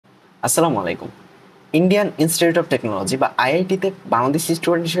আসসালামু আলাইকুম। Indian institute of technology বা আইআইটিতে বাংলাদেশি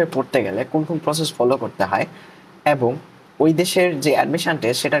স্টুডেন্ট হিসেবে পড়তে গেলে কোন কোন প্রসেস ফলো করতে হয় এবং ওই দেশের যে অ্যাডমিশন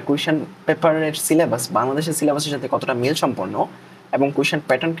টেস্ট সেটার কোয়েশ্চেন পেপারের সিলেবাস বাংলাদেশের সিলেবাসের সাথে কতটা মিল সম্পন্ন এবং কোয়েশ্চেন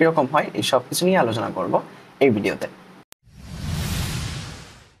প্যাটার্ন কীরকম হয় এই সব কিছু নিয়ে আলোচনা করব এই ভিডিওতে।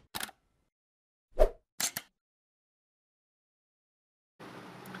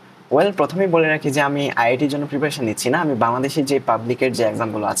 প্রথমেই বলে রাখি যে আমি আইআইটির জন্য প্রিপারেশন নিচ্ছি না, আমি বাংলাদেশের যে পাবলিকের যে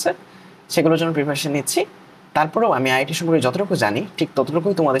এক্সামগুলো আছে সেগুলোর জন্য প্রিপারেশন নিচ্ছি। তারপরেও আমি আইআইটি সম্পর্কে যতটুকু জানি ঠিক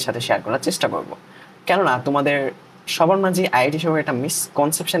ততটুকুই তোমাদের সাথে শেয়ার করার চেষ্টা করব, কেননা তোমাদের সবার মাঝে আইআইটি সম্পর্কে একটা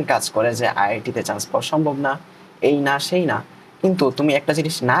মিসকনসেপশন কাজ করে যে আইআইটিতে চান্স পাওয়া সম্ভব না, এই না সেই না। কিন্তু তুমি একটা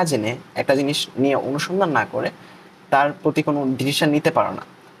জিনিস না জেনে, একটা জিনিস নিয়ে অনুসন্ধান না করে তার প্রতি কোনো ডিসিশন নিতে পারো না।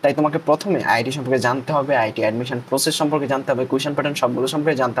 তাই তোমাকে প্রথমে আইআইটি সম্পর্কে জানতে হবে, আইআইটি অ্যাডমিশন প্রসেস সম্পর্কে জানতে হবে, কোয়েশ্চেন প্যাটার্ন সবগুলো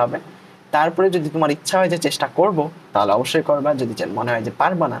সম্পর্কে জানতে হবে। তারপরে যদি তোমার ইচ্ছা হয় যে চেষ্টা করব তাহলে অবশ্যই করবা, যদি মনে হয় যে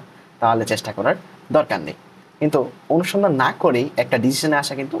পারবা না তাহলে চেষ্টা করার দরকার নেই। কিন্তু অনুসন্ধান না করেই একটা ডিসিশনে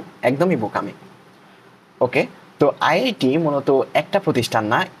আসা কিন্তু একদমই বোকামি। ওকে, তো আইআইটি মূলত একটা প্রতিষ্ঠান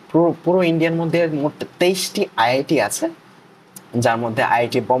না, পুরো ইন্ডিয়ার মধ্যে মোট 23টি আইআইটি আছে, যার মধ্যে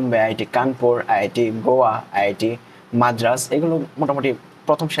IIT Bombay, IIT Kanpur, IIT Goa, IIT Madras, এগুলো মোটামুটি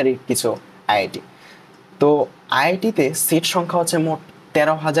প্রথম সারির কিছু আইআইটি। তো আইআইটিতে সিট সংখ্যা হচ্ছে মোট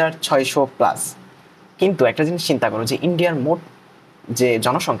 13,600+। কিন্তু একটা জিনিস চিন্তা করো যে ইন্ডিয়ার মোট যে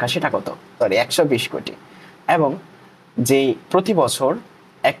জনসংখ্যা সেটা কত, সরি 120 কোটি, এবং যে প্রতি বছর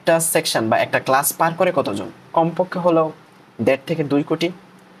একটা সেকশন বা একটা ক্লাস পার করে কতজন, কমপক্ষে হলো 1.5 থেকে 2 কোটি।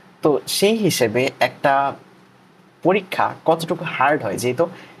 তো সেই হিসেবে একটা পরীক্ষা কতটুকু হার্ড হয়, যেহেতু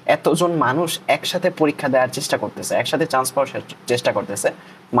এতজন মানুষ একসাথে পরীক্ষা দেওয়ার চেষ্টা করতেছে, একসাথে চান্স পাওয়ার চেষ্টা করতেছে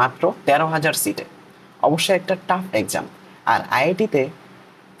মাত্র 13,000 সিটে, অবশ্যই একটা টাফ এক্সাম। আর আইআইটিতে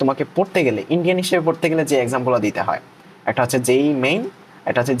তোমাকে পড়তে গেলে, ইন্ডিয়ান হিসেবে পড়তে গেলে যে এক্সামগুলো দিতে হয়, একটা হচ্ছে জেই মেইন,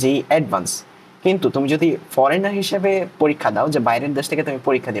 একটা হচ্ছে জেই অ্যাডভান্স। কিন্তু তুমি যদি ফরেনার হিসেবে পরীক্ষা দাও, যে বাইরের দেশ থেকে তুমি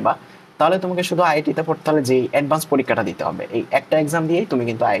পরীক্ষা দিবা, তাহলে তোমাকে শুধু আইআইটিতে পড়তে হলে যেই অ্যাডভান্স পরীক্ষাটা দিতে হবে। এই একটা এক্সাম দিয়েই তুমি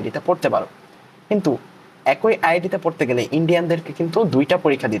কিন্তু আইআইটিতে পড়তে পারো। কিন্তু একই আইআইটিতে পড়তে গেলে ইন্ডিয়ানদেরকে কিন্তু দুইটা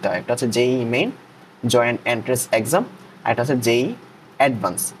পরীক্ষা দিতে হয়, একটা হচ্ছে জেই মেইন জয়েন্ট এন্ট্রান্স এক্সাম, আর একটা হচ্ছে জেই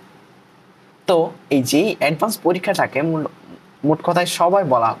অ্যাডভান্স। তো এই জেই অ্যাডভান্স পরীক্ষাটাকে মোট কথায় সবাই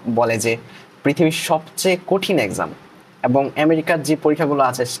বলে যে পৃথিবীর সবচেয়ে কঠিন এক্সাম, এবং আমেরিকার যে পরীক্ষাগুলো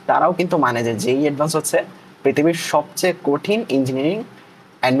আছে তারাও কিন্তু মানে যে জেই অ্যাডভান্স হচ্ছে পৃথিবীর সবচেয়ে কঠিন ইঞ্জিনিয়ারিং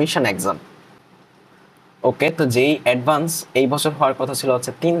অ্যাডমিশন এক্সাম। ওকে, তো জেই অ্যাডভান্স এই বছর হওয়ার কথা ছিল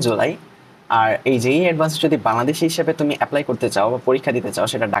হচ্ছে 3 জুলাই। আর এই জেই অ্যাডভান্স যদি বাংলাদেশি হিসেবে তুমি অ্যাপ্লাই করতে চাও বা পরীক্ষা দিতে চাও,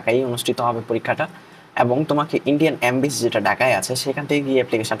 সেটা ঢাকায় অনুষ্ঠিত হবে পরীক্ষাটা, এবং তোমাকে ইন্ডিয়ান এমবিসি যেটা ঢাকায় আছে সেখান থেকে গিয়ে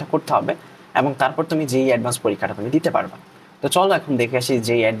অ্যাপ্লিকেশনটা করতে হবে, এবং তারপর তুমি জেই অ্যাডভান্স পরীক্ষাটা তুমি দিতে পারবা। তো চলো এখন দেখে আসি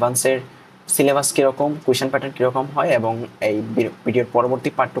জেই অ্যাডভান্সের সিলেবাস কীরকম, কোয়েশ্চেন প্যাটার্ন কীরকম হয়, এবং এই ভিডিওর পরবর্তী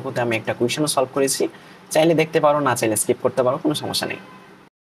পার্টটুকুতে আমি একটা কোয়েশ্চেনও সলভ করেছি, চাইলে দেখতে পারো, না চাইলে স্কিপ করতে পারো, কোনো সমস্যা নেই।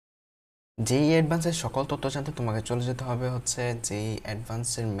 জেই অ্যাডভান্সের সকল তথ্য জানতে তোমাকে চলে যেতে হবে হচ্ছে জেই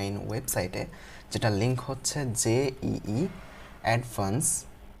অ্যাডভান্সের মেইন ওয়েবসাইটে, যেটা লিঙ্ক হচ্ছে JEE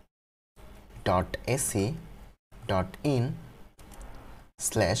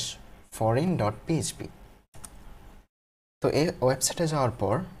advance.ac.in/foreign.php। তো এই ওয়েবসাইটে যাওয়ার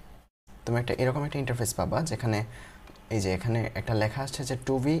পর তুমি এরকম একটা ইন্টারফেস পাবা, যেখানে এই যে এখানে একটা লেখা আসছে যে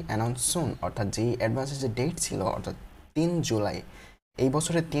টু বি অ্যানাউন্স সুন, অর্থাৎ জেই অ্যাডভান্সের যে ডেট ছিল অর্থাৎ 3 জুলাই, এই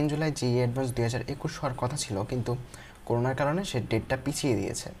বছরের 3 জুলাই জেই অ্যাডভান্স 2021 হওয়ার কথা ছিল, কিন্তু করোনার কারণে সে ডেটটা পিছিয়ে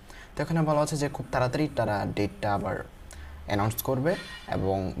দিয়েছে। তো এখানে বলা হচ্ছে যে খুব তাড়াতাড়ি তারা ডেটটা আবার অ্যানাউন্স করবে,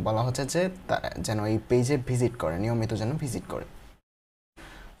 এবং বলা হচ্ছে যে যেন এই পেজে ভিজিট করে, নিয়মিত যেন ভিজিট করে।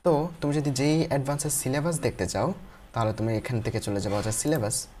 তো তুমি যদি জেই অ্যাডভান্সের সিলেবাস দেখতে চাও তাহলে তুমি এখান থেকে চলে যাবো হচ্ছে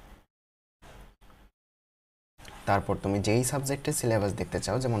সিলেবাস। তারপর তুমি যেই সাবজেক্টের সিলেবাস দেখতে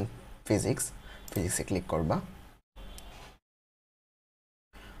চাও, যেমন ফিজিক্সে ক্লিক করবা।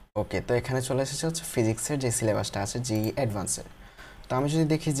 ওকে, তো এখানে চলে এসেছে হচ্ছে ফিজিক্সের যে সিলেবাসটা আছে জেই অ্যাডভান্সের। তো আমি যদি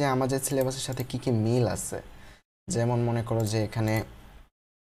দেখি যে আমাদের সিলেবাসের সাথে কি কি মিল আছে, যেমন মনে করো যে এখানে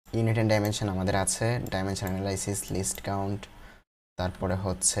ইউনিট অ্যান্ড ডাইমেনশন আমাদের আছে, ডাইমেনশন অ্যানালাইসিস, লিস্ট কাউন্ট, তারপরে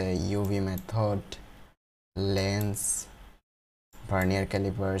হচ্ছে UV method, lens, vernier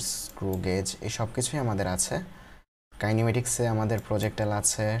callipers, screw gauge, এই সব কিছুই আমাদের আছে। কাইনেমেটিক্সে আমাদের প্রজেক্টাইল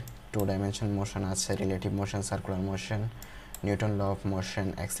আছে, 2 ডাইমেনশন মোশন আছে, relative motion, circular motion, Newton law of motion,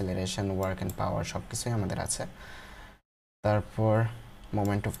 acceleration, work and power, সব কিছুই আমাদের আছে। তারপর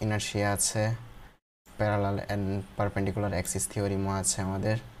মোমেন্ট অফ ইনার্শিয়া আছে, প্যারালাল অ্যান্ড পারপেন্ডিকুলার অ্যাক্সিস থিওরিমও আছে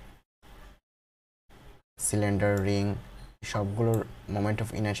আমাদের, সিলিন্ডার, রিং, সবগুলোর মোমেন্ট অফ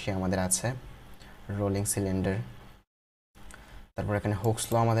ইনার্শিয়া আমাদের আছে, রোলিং সিলিন্ডার। তারপর এখানে হুকস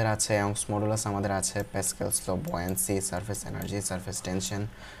ল আমাদের আছে, অংস মডুলাস আমাদের আছে, প্যাসকেলস ল, buoyancy, surface energy, surface tension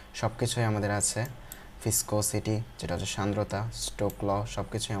সব কিছুই আমাদের আছে, ফিসকোসিটি যেটা হচ্ছে সান্দ্রতা, স্টোক ল সব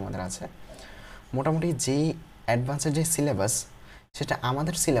কিছুই আমাদের আছে। মোটামুটি যেই অ্যাডভান্সের যে সিলেবাস সেটা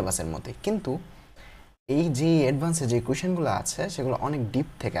আমাদের সিলেবাসের মতোই, কিন্তু এই যে অ্যাডভান্সে যে কোয়েশনগুলো আছে সেগুলো অনেক ডিপ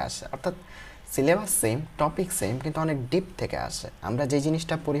থেকে আসে, অর্থাৎ সিলেবাস সেম, টপিক সেম, কিন্তু অনেক ডিপ থেকে আসে। আমরা যে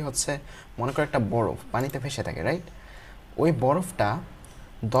জিনিসটা পড়ি হচ্ছে, মনে করো একটা বরফ পানিতে ভেসে থাকে, রাইট? ওই বরফটা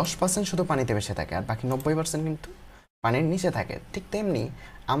 10% শুধু পানিতে ভেসে থাকে আর বাকি 90% কিন্তু পানির নিচে থাকে। ঠিক তেমনি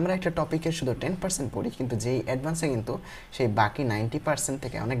আমরা একটা টপিকের শুধু 10% পড়ি, কিন্তু যেই অ্যাডভান্সে কিন্তু সেই বাকি 90%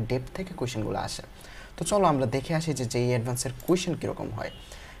 থেকে অনেক ডেপথ থেকে কোয়েশনগুলো আসে। তো চলো আমরা দেখে আসি যে যেই অ্যাডভান্সের কোয়েশন কীরকম হয়।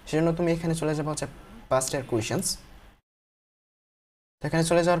 সেজন্য তুমি এখানে চলে যাবো হচ্ছে পাস্ট ইয়ার কোয়েশনস। এখানে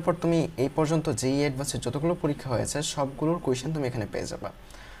চলে যাওয়ার পর তুমি এই পর্যন্ত যেই অ্যাডভান্সের যতগুলো পরীক্ষা হয়েছে সবগুলোর কোয়েশন তুমি এখানে পেয়ে যাবা।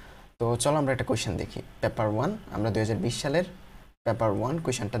 তো চলো আমরা একটা কোয়েশন দেখি। পেপার 1, আমরা 2020 সালের পেপার 1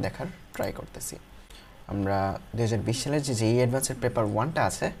 কোয়েশনটা দেখার ট্রাই করতেছি। আমরা 2020 সালের যে যেই অ্যাডভান্সের পেপার 1টা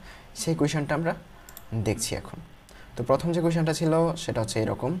আছে সেই কোয়েশনটা আমরা দেখছি এখন। তো প্রথম যে কোয়েশনটা ছিল সেটা হচ্ছে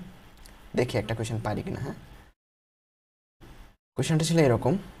এরকম, দেখি একটা কোয়েশন পারি কিনা। হ্যাঁ, কোয়েশনটা ছিল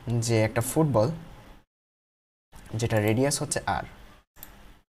এরকম যে একটা ফুটবল যেটা রেডিয়াস হচ্ছে আর,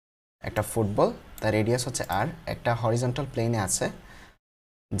 একটা ফুটবল তার রেডিয়াস হচ্ছে আর, একটা হরিজন্টাল প্লেনে আছে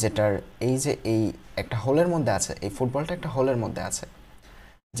যেটার এই যে এই একটা হোলের মধ্যে আছে, এই ফুটবলটা একটা হোলের মধ্যে আছে,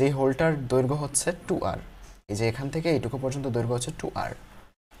 যেই হোলটার দৈর্ঘ্য হচ্ছে 2r, এই যে এখান থেকে এইটুকু পর্যন্ত দৈর্ঘ্য হচ্ছে 2r।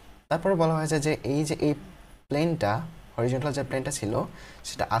 তারপরে বলা হয়েছে যে এই প্লেনটা, হরিজন্টাল যে প্লেনটা ছিল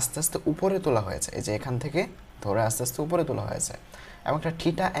সেটা আস্তে আস্তে উপরে তোলা হয়েছে, এই যে এখান থেকে ধরে আস্তে আস্তে উপরে তোলা হয়েছে এবং একটা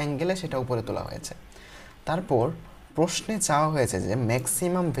থিটা অ্যাঙ্গেলে সেটা উপরে তোলা হয়েছে। তারপর প্রশ্নে চাওয়া হয়েছে যে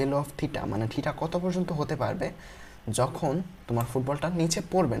ম্যাক্সিমাম ভ্যালু অফ থিটা, মানে থিটা কত পর্যন্ত হতে পারবে যখন তোমার ফুটবলটা নিচে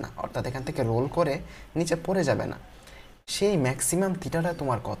পড়বে না, অর্থাৎ এখান থেকে রোল করে নিচে পড়ে যাবে না, সেই ম্যাক্সিমাম থিটাটা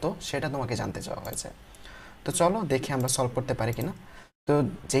তোমার কত সেটা তোমাকে জানতে চাওয়া হয়েছে। তো চলো দেখি আমরা সলভ করতে পারি কিনা। তো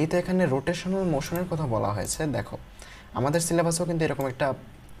যেহেতু এখানে রোটেশনাল মোশনের কথা বলা হয়েছে, দেখো আমাদের সিলেবাসেও কিন্তু এরকম একটা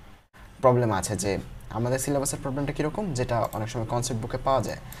প্রবলেম আছে, যে আমাদের সিলেবাসের প্রবলেমটা কীরকম, যেটা অনেক সময় কনসেপ্ট বুকে পাওয়া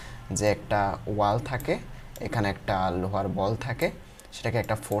যায়, যে একটা ওয়াল থাকে, এখানে একটা লোহার বল থাকে, সেটাকে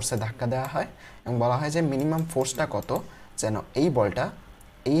একটা ফোর্সে ধাক্কা দেওয়া হয় এবং বলা হয় যে মিনিমাম ফোর্সটা কত যেন এই বলটা,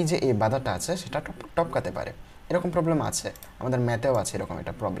 এই যে এই বাধাটা আছে সেটা টপকাতে পারে। এরকম প্রবলেম আছে, আমাদের ম্যাথেও আছে এরকম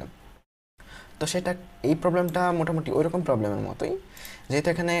একটা প্রবলেম। তো সেটা, এই প্রবলেমটা মোটামুটি ওইরকম প্রবলেমের মতোই, যেহেতু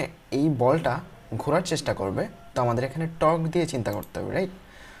এখানে এই বলটা ঘোরার চেষ্টা করবে, তো আমাদের এখানে টর্ক দিয়ে চিন্তা করতে হবে, রাইট?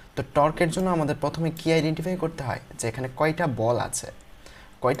 তো টর্কের জন্য আমাদের প্রথমে কি আইডেন্টিফাই করতে হয়, যে এখানে কয়টা বল আছে,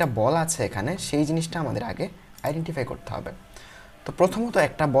 কয়টা বল আছে এখানে, সেই জিনিসটা আমাদের আগে আইডেন্টিফাই করতে হবে। তো প্রথমত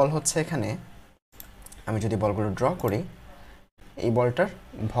একটা বল হচ্ছে এখানে, আমি যদি বলগুলো ড্র করি, এই বলটার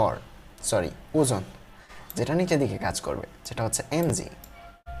ভর, ওজন, যেটা নিচের দিকে কাজ করবে, যেটা হচ্ছে mg।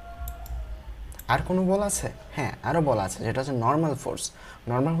 আর কোনো বল আছে? হ্যাঁ, আরও বল আছে, যেটা হচ্ছে নর্মাল ফোর্স।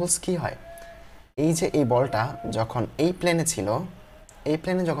 নর্মাল ফোর্স কী হয়, এই যে এই বলটা যখন এই প্লেনে ছিল, এই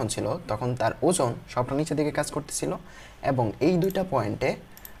প্লেনে যখন ছিল তখন তার ওজন সবটা নিচের দিকে কাজ করতেছিল এবং এই দুইটা পয়েন্টে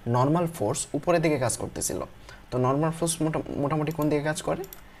নর্মাল ফোর্স উপরের দিকে কাজ করতেছিল। তো নর্মাল ফোর্স মোটামুটি কোন দিকে কাজ করে,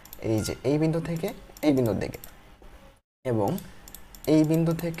 এই যে এই বিন্দু থেকে এই বিন্দুর দিকে, এবং এই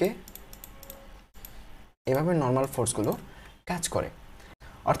বিন্দু থেকে এভাবে নর্মাল ফোর্সগুলো কাজ করে।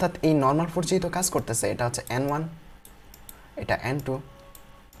 অর্থাৎ এই নর্মাল ফোর্স যেহেতু কাজ করতেছে, এটা হচ্ছে n1, এটা n2,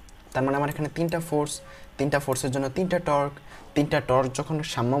 তার মানে আমার এখানে তিনটা ফোর্সের জন্য তিনটা টর্ক যখন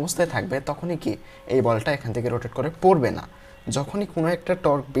সাম্যাবস্থায় থাকবে তখনই কি এই বলটা এখান থেকে রোটেট করে পড়বে না। যখনই কোনো একটা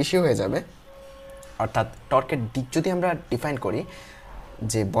টর্ক বেশি হয়ে যাবে, অর্থাৎ টর্কের দিক যদি আমরা ডিফাইন করি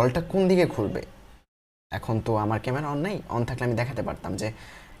যে বলটা কোন দিকে ঘুরবে, এখন তো আমার ক্যামেরা অন নাই, অন থাকলে আমি দেখাতে পারতাম যে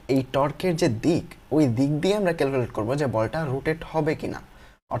এই টর্কের যে দিক, ওই দিক দিয়ে আমরা ক্যালকুলেট করবো যে বলটা রোটেট হবে কিনা।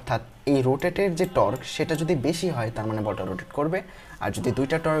 অর্থাৎ এই রোটেটের যে টর্ক সেটা যদি বেশি হয় তার মানে বলটা রোটেট করবে, আর যদি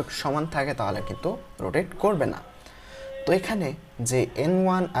দুইটা টর্ক সমান থাকে তাহলে কিন্তু রোটেট করবে না। তো এখানে যে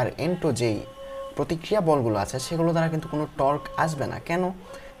n1 আর n2 যেই প্রতিক্রিয়া বলগুলো আছে সেগুলো দ্বারা কিন্তু কোনো টর্ক আসবে না। কেন?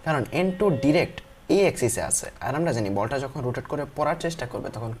 কারণ n2 ডিরেক্ট এই অ্যাক্সিসে আছে, আর আমরা জানি বলটা যখন রোটেট করে পড়ার চেষ্টা করবে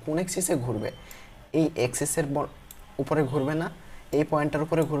তখন কোন অ্যাক্সিসে ঘুরবে, এই অ্যাক্সিসের উপরে ঘুরবে না, এই পয়েন্টের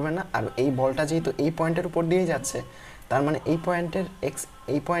উপরে ঘুরবে না। আর এই বলটা যেহেতু এই পয়েন্টের উপর দিয়ে যাচ্ছে, তার মানে এই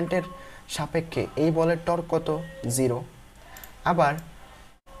পয়েন্টের সাপেক্ষে এই বলের টর্ক কত, 0। আবার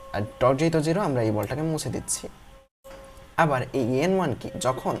টর্ক যেহেতু 0, আমরা এই বলটাকে মুছে দিচ্ছি। আবার এই n1 কি,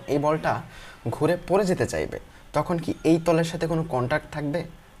 যখন এই বলটা ঘুরে পড়ে যেতে চাইবে তখন কি এই তলের সাথে কোনো কন্ট্যাক্ট থাকবে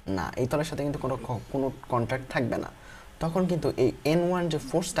না, এই তলের সাথে কিন্তু কোনো কন্ট্যাক্ট থাকবে না, তখন কিন্তু এই n1 যে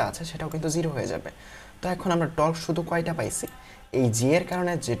ফোর্সটা আছে সেটাও কিন্তু 0 হয়ে যাবে। তো এখন আমরা টর্ক শুধু কয়টা পাইছি, এই জি এর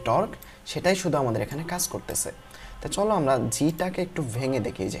কারণে যে টর্ক সেটাই শুধু আমাদের এখানে কাজ করতেছে। তো চলো আমরা জিটাকে একটু ভেঙে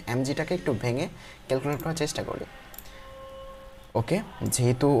দেখি, যে জিটাকে একটু ভেঙে ক্যালকুলেট করার চেষ্টা করি। ওকে,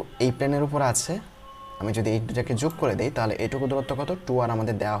 যেহেতু এই প্লেনের উপর আছে, আমি যদি এই দুটাকে যোগ করে দিই তাহলে এটুকু দূরত্ব কত 2r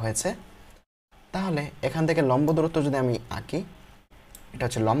আমাদের দেওয়া হয়েছে। তাহলে এখান থেকে লম্ব দূরত্ব যদি আমি আঁকি, এটা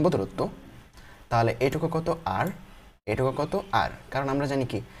হচ্ছে লম্ব দূরত্ব, তাহলে এটুকু কত আর, এটুকু কত আর, কারণ আমরা জানি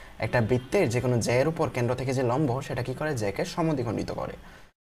কি একটা বৃত্তের যে কোনো জ্যায়ের উপর কেন্দ্র থেকে যে লম্ব সেটা কি করে, জ্যাকে সমদ্বিখণ্ডিত করে।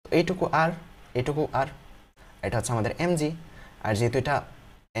 তো এইটুকু আর, এটুকু আর, এটা হচ্ছে আমাদের এমজি। আর যেহেতু এটা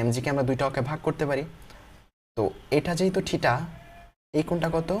এমজিকে আমরা দুইটা অঙ্কে ভাগ করতে পারি, তো এটা যেহেতু থিটা, এই কোণটা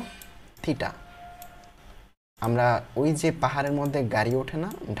কত থিটা। আমরা ওই যে পাহাড়ের মধ্যে গাড়ি ওঠে না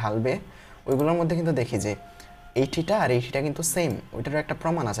ঢালবে, ওইগুলোর মধ্যে কিন্তু দেখি যে এই থিটা আর এই থিটা কিন্তু সেম, ওইটারও একটা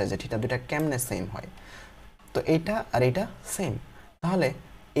প্রমাণ আছে যে থিটা দুইটা কেমনে সেম হয়। তো এইটা আর এইটা সেম, তাহলে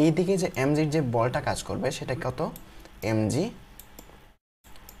এই দিকে যে এমজির যে বলটা কাজ করবে সেটা কত, এমজি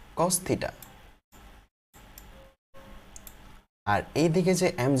কস থিটা, আর এই দিকে যে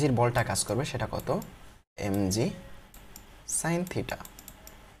এমজির বলটা কাজ করবে সেটা কত, এমজি সাইন থিটা।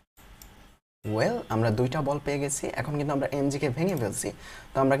 ওয়েল, আমরা দুইটা বল পেয়ে গেছি, এখন কিন্তু আমরা এমজিকে ভেঙে ফেলছি।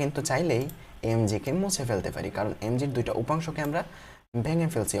 তো আমরা কিন্তু চাইলেই এমজিকে মুছে ফেলতে পারি, কারণ এমজির দুইটা উপাংশকে আমরা ভেঙে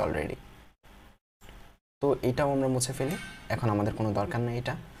ফেলছি অলরেডি। তো এটাও আমরা মুছে ফেলি, এখন আমাদের কোনো দরকার নেই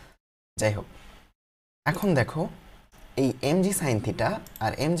এটা। যাই হোক, এখন দেখো এই এমজি সাইন থিটা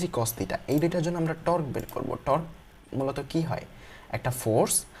আর এমজি কস থিটা, এই দুইটার জন্য আমরা টর্ক বের করব। টর্ক মূলত কি হয়, একটা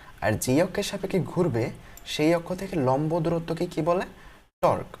ফোর্স আর যে অক্ষের সাপেক্ষে ঘুরবে সেই অক্ষ থেকে লম্ব দূরত্বকে কি বলে,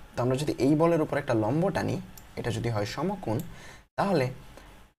 টর্ক। তো আমরা যদি এই বলের উপর একটা লম্ব টানি, এটা যদি হয় সমকোণ, তাহলে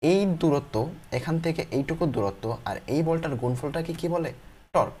এই দূরত্ব এখান থেকে এইটুকু দূরত্ব আর এই বলটার গুণফলটাকে কি বলে,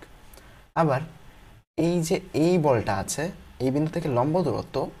 টর্ক। আবার এই যে এই বলটা আছে, এই বিন্দু থেকে লম্ব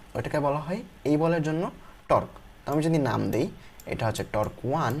দূরত্ব, ওটাকে বলা হয় এই বলের জন্য টর্ক। তো আমি যদি নাম দিই, এটা হচ্ছে টর্ক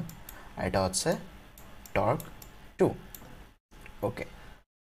 1 আর এটা হচ্ছে টর্ক 2। ওকে,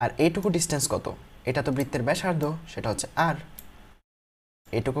 আর এইটুকু ডিস্টেন্স কত, এটা তো বৃত্তের ব্যাসার্ধ, সেটা হচ্ছে আর।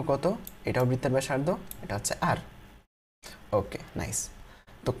 এইটুকু কত, এটাও বৃত্তের ব্যাসার্ধ, এটা হচ্ছে আর। ওকে, নাইস।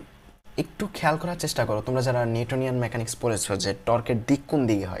 তো একটু খেয়াল করার চেষ্টা করো, তোমরা যারা নিউটনিয়ান মেকানিক্স পড়েছো, যে টর্কের দিক কোন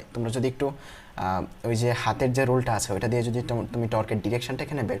দিকে হয়, তোমরা যদি একটু ওই যে হাতের যে রোলটা আছে ওইটা দিয়ে যদি তুমি টর্কের ডিরেকশনটা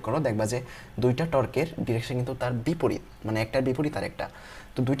এখানে বের করো, দেখবা যে দুইটা টর্কের ডিরেকশন কিন্তু তার বিপরীত, মানে একটার বিপরীত আর একটা।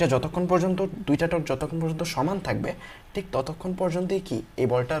 তো দুইটা টর্ক যতক্ষণ পর্যন্ত সমান থাকবে, ঠিক ততক্ষণ পর্যন্তই কি এই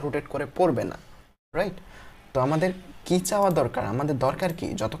বলটা রোটেট করে পড়বে না, রাইট? তো আমাদের কি চাওয়া দরকার, আমাদের দরকার কি,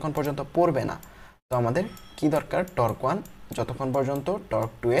 যতক্ষণ পর্যন্ত পড়বে না। তো আমাদের কি দরকার, টর্ক 1 যতক্ষণ পর্যন্ত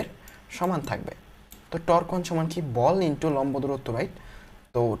টর্ক 2 এর সমান থাকবে। তো টর্ক 1 সমান কি, বল ইন্টু লম্ব দূরত্ব, রাইট?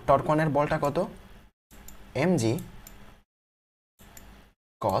 তো টর্ক 1 এর বলটা কত, এমজি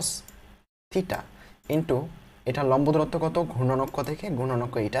কস থিটা ইন্টু এটা লম্ব দূরত্ব কত, ঘূর্ণনক্ষ থেকে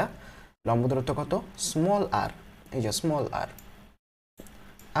ঘূর্ণনক্ষ এটা লম্ব দূরত্ব কত, স্মল আর, এই যে স্মল আর।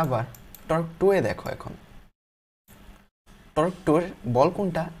 আবার টর্ক 2 এ দেখো, এখন টর্ক 2 এর বল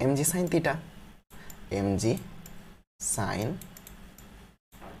কোনটা, MG sine theta, MG sine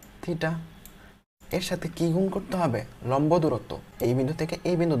theta. এর সাথে কি গুণ করতে হবে, লম্ব দূরত্ব, এই বিন্দু থেকে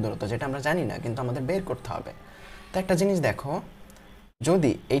এই বিন্দুর দূরত্ব, যেটা আমরা জানি না কিন্তু আমাদের বের করতে হবে। তো একটা জিনিস দেখো,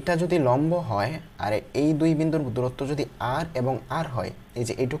 যদি এইটা যদি লম্ব হয় আর এই দুই বিন্দুর দূরত্ব যদি আর এবং আর হয়, এই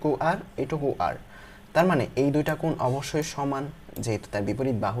যে এইটুকু আর এইটুকু আর, তার মানে এই দুইটা কোণ অবশ্যই সমান, যেহেতু তার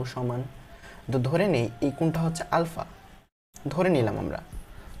বিপরীত বাহু সমান। তো ধরে নেই এই কোণটা হচ্ছে আলফা, ধরে নিলাম আমরা।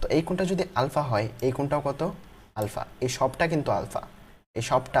 তো এই কোণটা যদি আলফা হয়, এই কোণটাও কত, আলফা। এই সবটা কিন্তু আলফা, এই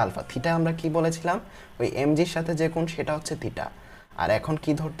সবটা আলফা। থিটা আমরা কি বলেছিলাম, ওই এমজির সাথে যে কোণ সেটা হচ্ছে থিটা। আর এখন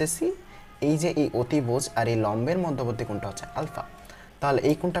কি ধরতেছি, এই যে এই অতিভুজ আর এই লম্বের মধ্যবর্তী কোণটা হচ্ছে আলফা। তাহলে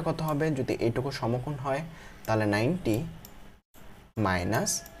এই কোণটা কত হবে, যদি এইটুকু সমকোণ হয় তাহলে 90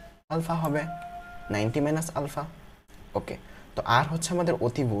 মাইনাস আলফা হবে, 90 মাইনাস আলফা। ওকে, তো আর হচ্ছে আমাদের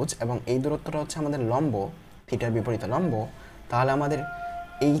অতিভুজ এবং এই দূরত্বটা হচ্ছে আমাদের লম্ব, থিটার বিপরীতে লম্ব। তাহলে আমাদের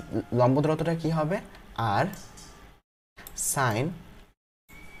এই লম্ব দূরত্বটা কি হবে, আর সাইন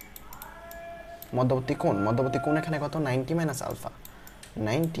মধ্যবর্তী কোণ এখানে কত, 90 মাইনাস আলফা,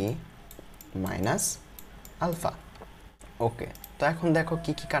 90 মাইনাস আলফা। ওকে, তো এখন দেখো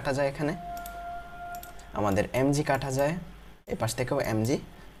কি কি কাটা যায়, এখানে আমাদের এমজি কাটা যায়, এই পাশ থেকেও এমজি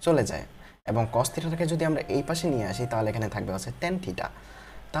চলে যায়, এবং কস থিটাটাকে যদি আমরা এই পাশে নিয়ে আসি তাহলে এখানে থাকবে হচ্ছে টেন থিটা।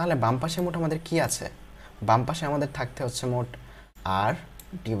 তাহলে বাম পাশে মোট আমাদের কি আছে, বাম পাশে আমাদের থাকতে হচ্ছে মোট আর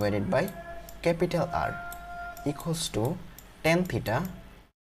divided by capital R equals to tan theta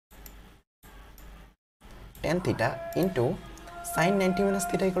into sign 90 minus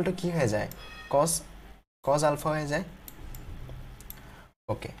theta equal to কি হয়ে যায়, কস আলফা হয়ে যায়।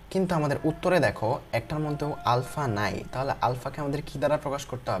 ওকে, কিন্তু আমাদের উত্তরে দেখো একটার মধ্যেও আলফা নাই, তাহলে আলফাকে আমাদের কি দ্বারা প্রকাশ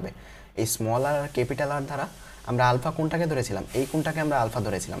করতে হবে, এই স্মল আর ক্যাপিটাল আর দ্বারা আমরা আলফা কোনটাকে ধরেছিলাম, এই কোনটাকে আমরা আলফা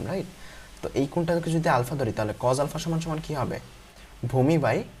ধরেছিলাম, রাইট? তো এই কোনটাকে যদি আলফা ধরি তাহলে কজ আলফা সমান সমান কী হবে, ভূমি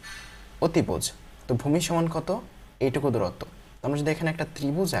বাই অতিভুজ। তো ভূমি সমান কত, এইটুকু দূরত্ব। আমরা যদি এখানে একটা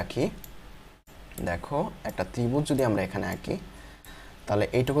ত্রিভুজ আঁকি, দেখো একটা ত্রিভুজ যদি আমরা এখানে আঁকি তাহলে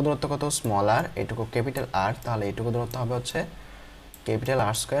এইটুকু দূরত্ব কত, স্মল আর, এইটুকু ক্যাপিটাল আর, তাহলে এইটুকু দূরত্ব হবে হচ্ছে ক্যাপিটাল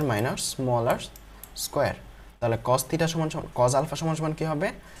আর স্কোয়ার মাইনাস স্মল আর স্কোয়ার। তাহলে কস থিটা সমান সমান, কজ আলফা সমান সমান কী হবে,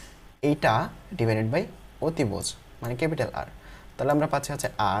 এইটা ডিভাইডেড বাই অতিভুজ মানে ক্যাপিটাল আর। তাহলে আমরা পাচ্ছি হচ্ছে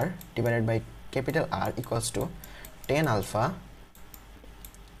আর divided by capital R equals to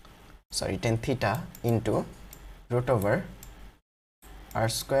tan theta into root over R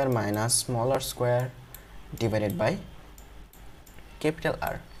square minus small R square divided by capital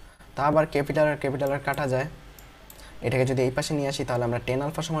আর। তা আবার ক্যাপিটাল আর কাটা যায়, এটাকে যদি এই পাশে নিয়ে আসি তাহলে আমরা টেন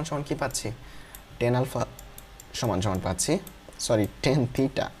আলফা সমান সমান কী পাচ্ছি, টেন আলফা সমান সমান পাচ্ছি, সরি টেন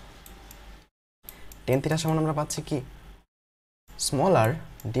থিটা সমান আমরা পাচ্ছি কি, small R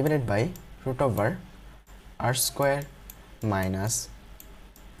divided by root over R square minus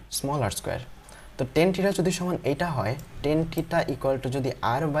small R square. তো টেন থিটা যদি সমান এইটা হয়, টেন থিটা ইকুয়াল টু যদি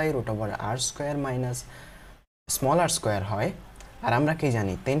আর by root over R square minus small R square হয়, আর আমরা কি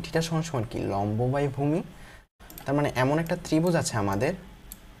জানি টেন থিটা সমান সমান কি, লম্ব বাই ভূমি। তার মানে এমন একটা ত্রিভুজ আছে আমাদের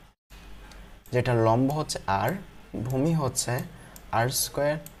যেটা লম্ব হচ্ছে আর, ভূমি হচ্ছে আর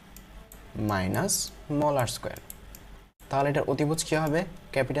স্কোয়ার মাইনাস স্মল আর স্কোয়ার। তাহলে এটার অতিভুজ কী হবে,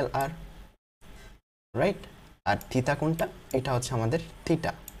 ক্যাপিটাল আর, রাইট? আর থিটা কোনটা, এটা হচ্ছে আমাদের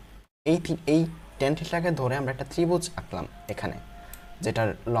থিটা। এই টেন থিটাকে ধরে আমরা একটা ত্রিভুজ আঁকলাম এখানে, যেটার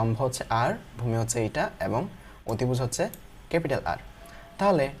লম্ব হচ্ছে আর, ভূমি হচ্ছে এইটা এবং অতিভুজ হচ্ছে ক্যাপিটাল আর।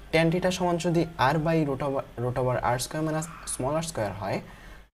 তাহলে টেন থিটা সমান যদি আর by root over R square minus small R square হয়,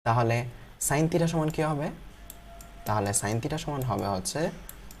 তাহলে সাইন থিটা সমান কী হবে, তাহলে সাইন থিটা সমান হবে হচ্ছে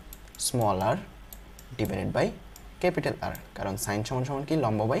small R divided by capital আর, কারণ সাইন সমান সমান কি,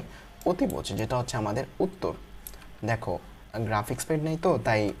 লম্ব বাই অতিভুজ, যেটা হচ্ছে আমাদের উত্তর। দেখো গ্রাফিক্স পেড নেই তো,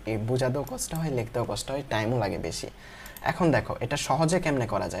 তাই বোঝাতেও কষ্ট হয়, লিখতেও কষ্ট হয়, টাইমও লাগে বেশি। এখন দেখো এটা সহজে কেমনে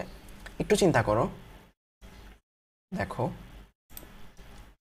করা যায়, একটু চিন্তা করো। দেখো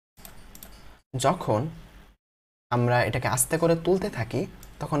যখন আমরা এটাকে আস্তে করে তুলতে থাকি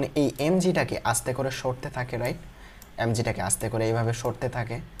তখন এই এমজিটাকে আস্তে করে সরতে থাকে, রাইট? এমজিটাকে আস্তে করে এইভাবে সরতে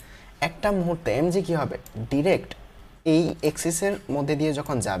থাকে। একটা মুহূর্তে এমজি কী হবে, ডিরেক্ট এই এক্সিসের মধ্যে দিয়ে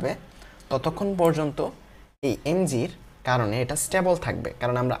যখন যাবে ততক্ষণ পর্যন্ত এই এমজির কারণে এটা স্টেবল থাকবে,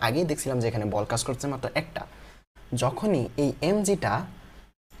 কারণ আমরা আগেই দেখছিলাম যে এখানে বল কাজ করছে মাত্র একটা। যখনই এই এমজিটা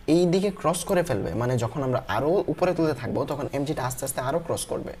এই দিকে ক্রস করে ফেলবে, মানে যখন আমরা আরও উপরে তুলতে থাকবো তখন এমজিটা আস্তে আস্তে আরও ক্রস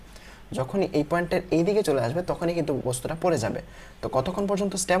করবে, যখনই এই পয়েন্টের এই দিকে চলে আসবে তখনই কিন্তু বস্তুটা পড়ে যাবে। তো কতক্ষণ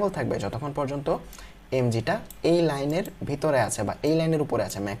পর্যন্ত স্টেবল থাকবে, যতক্ষণ পর্যন্ত এমজিটা এই লাইনের ভিতরে আছে বা এই লাইনের উপরে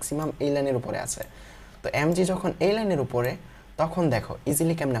আছে, ম্যাক্সিমাম এই লাইনের উপরে আছে। তো এমজি যখন এই লাইনের উপরে, তখন দেখো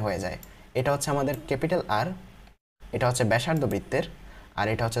ইজিলি কেমনে হয়ে যায়, এটা হচ্ছে আমাদের ক্যাপিটাল আর, এটা হচ্ছে ব্যাসার্ধ বৃত্তের, আর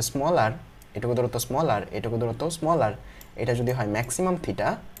এটা হচ্ছে স্মল আর, এটুকু দূরত্ব স্মল আর, এটুকু দূরত্ব স্মল আর। এটা যদি হয় ম্যাক্সিমাম থিটা,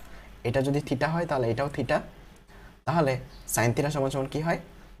 এটা যদি থিটা হয় তাহলে এটাও থিটা, তাহলে সাইন থিটা সমান সমান কী হয়,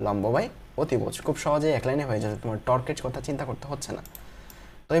 লম্ব বাই অতিভুজ। খুব সহজেই এক লাইনে হয়ে যাবে, তোমার টর্কের কথা চিন্তা করতে হচ্ছে না।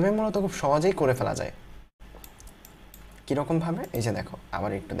 তো এইভাবে মূলত খুব সহজেই করে ফেলা যায়। কীরকমভাবে, এই যে দেখো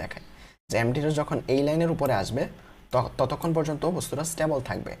আবার একটু দেখাই, যে এমজিটা যখন এই লাইনের উপরে আসবে ততক্ষণ পর্যন্ত বস্তুটা স্টেবল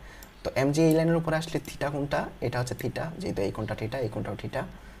থাকবে। তো এমজি এই লাইনের উপরে আসলে থিটা কোনটা, এটা হচ্ছে থিটা, যেহেতু এই কোনটা থিটা, এই কোনটাও থিটা।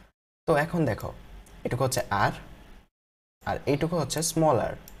 তো এখন দেখো এটুকু হচ্ছে আর, আর এইটুকু হচ্ছে স্মল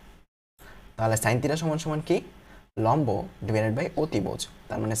আর, তাহলে সাইন থিটা সমান সমান কি, লম্ব ডিভাইডেড বাই অতিভুজ।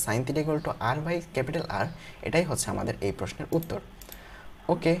 তার মানে sine theta equal to R by capital আর। এটাই হচ্ছে আমাদের এই প্রশ্নের উত্তর।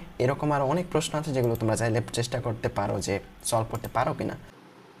 ওকে, এরকম আরও অনেক প্রশ্ন আছে যেগুলো তোমরা চাইলে চেষ্টা করতে পারো যে সলভ করতে পারো কিনা।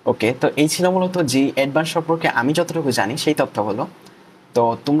 ওকে, তো এই ছিল মূলত জি অ্যাডভান্স সম্পর্কে আমি যতটুকু জানি সেই তথ্যগুলো। তো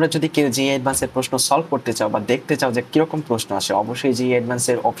তোমরা যদি কেউ জি অ্যাডভান্সের প্রশ্ন সলভ করতে চাও বা দেখতে চাও যে কীরকম প্রশ্ন আসে, অবশ্যই জি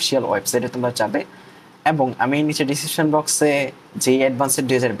অ্যাডভান্সের অফিসিয়াল ওয়েবসাইটে তোমরা যাবে, এবং আমি নিচে ডিসক্রিপশন বক্সে জি অ্যাডভান্সের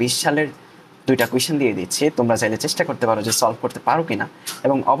 2020 সালের 2টা কোয়েশ্চেন দিয়ে দিচ্ছি, তোমরা চাইলে চেষ্টা করতে পারো যে সলভ করতে পারো কিনা,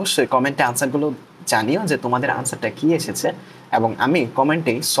 এবং অবশ্যই কমেন্টে আনসারগুলো জানিও যে তোমাদের আনসারটা কী এসেছে, এবং আমি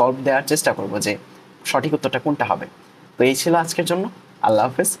কমেন্টেই সলভ দেওয়ার চেষ্টা করব যে সঠিক উত্তরটা কোনটা হবে। তো এই ছিল আজকের জন্য, আল্লাহ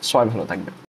হাফেজ, সবাই ভালো থাকবে।